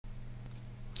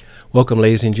Welcome,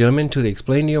 ladies and gentlemen, to the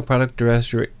Explaindio Product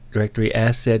Directory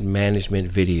Asset Management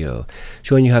video,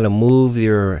 showing you how to move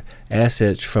your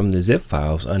assets from the zip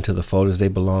files onto the folders they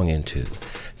belong into.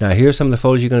 Now, here's some of the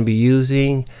folders you're going to be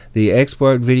using: the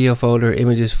export video folder,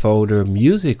 images folder,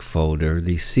 music folder,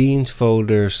 the scenes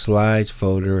folder, slides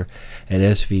folder, and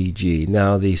SVG.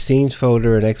 Now, the scenes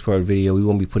folder and export video, we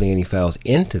won't be putting any files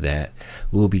into that.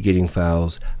 We'll be getting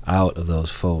files out of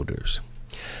those folders.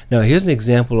 Now, here's an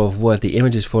example of what the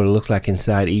images folder looks like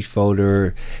inside each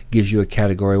folder. Gives you a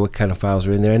category, what kind of files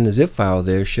are in there, and the zip file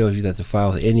there shows you that the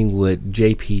files ending with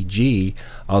JPG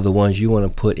are the ones you want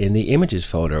to put in the images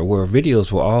folder, where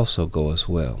videos will also go as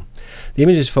well. The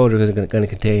images folder is going to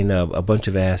contain a bunch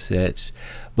of assets,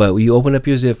 but when you open up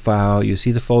your zip file, you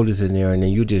see the folders in there, and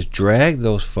then you just drag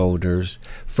those folders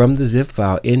from the zip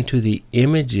file into the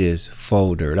images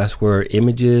folder. That's where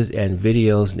images and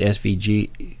videos and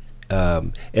SVG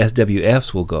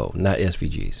SWFs will go, not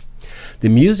SVGs. The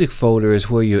music folder is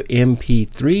where your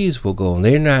MP3s will go, and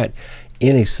they're not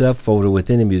in a subfolder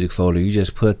within the music folder. You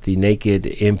just put the naked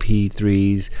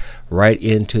MP3s right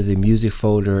into the music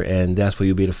folder, and that's where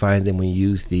you'll be able to find them when you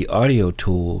use the audio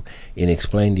tool in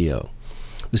Explaindio.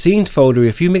 The scenes folder,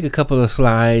 if you make a couple of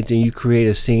slides and you create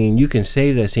a scene, you can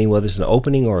save that scene, whether it's an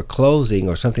opening or a closing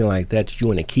or something like that that you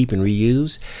want to keep and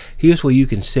reuse. Here's where you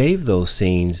can save those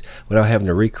scenes without having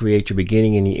to recreate your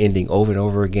beginning and your ending over and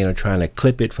over again, or trying to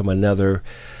clip it from another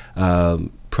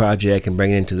project and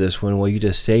bring it into this one. Well, you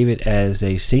just save it as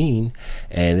a scene,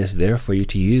 and it's there for you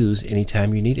to use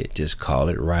anytime you need it. Just call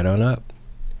it right on up.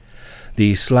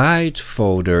 The slides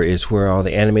folder is where all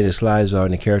the animated slides are,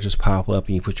 and the characters pop up,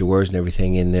 and you put your words and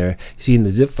everything in there. You see in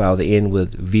the zip file they end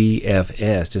with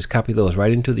VFS. Just copy those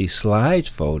right into the slides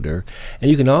folder,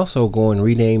 and you can also go and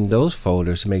rename those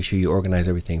folders to make sure you organize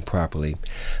everything properly.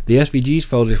 The SVGs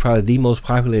folder is probably the most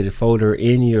populated folder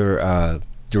in your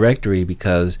directory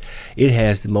because it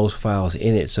has the most files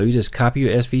in it. So you just copy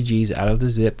your SVGs out of the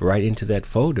zip right into that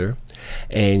folder,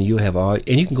 and you have all, and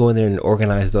you can go in there and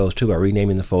organize those too by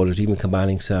renaming the folders, even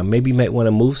combining some. Maybe you might want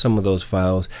to move some of those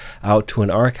files out to an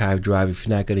archive drive if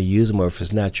you're not going to use them, or if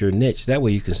it's not your niche. That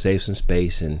way you can save some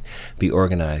space and be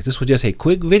organized. This was just a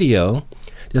quick video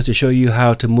just to show you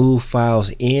how to move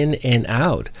files in and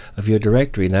out of your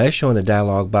directory. Now, it's showing a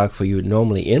dialog box where you would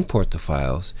normally import the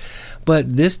files,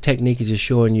 but this technique is just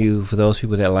showing you, for those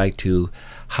people that like to,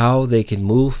 how they can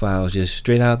move files just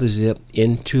straight out of the zip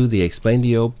into the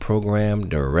Explaindio Program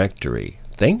Directory.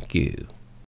 Thank you.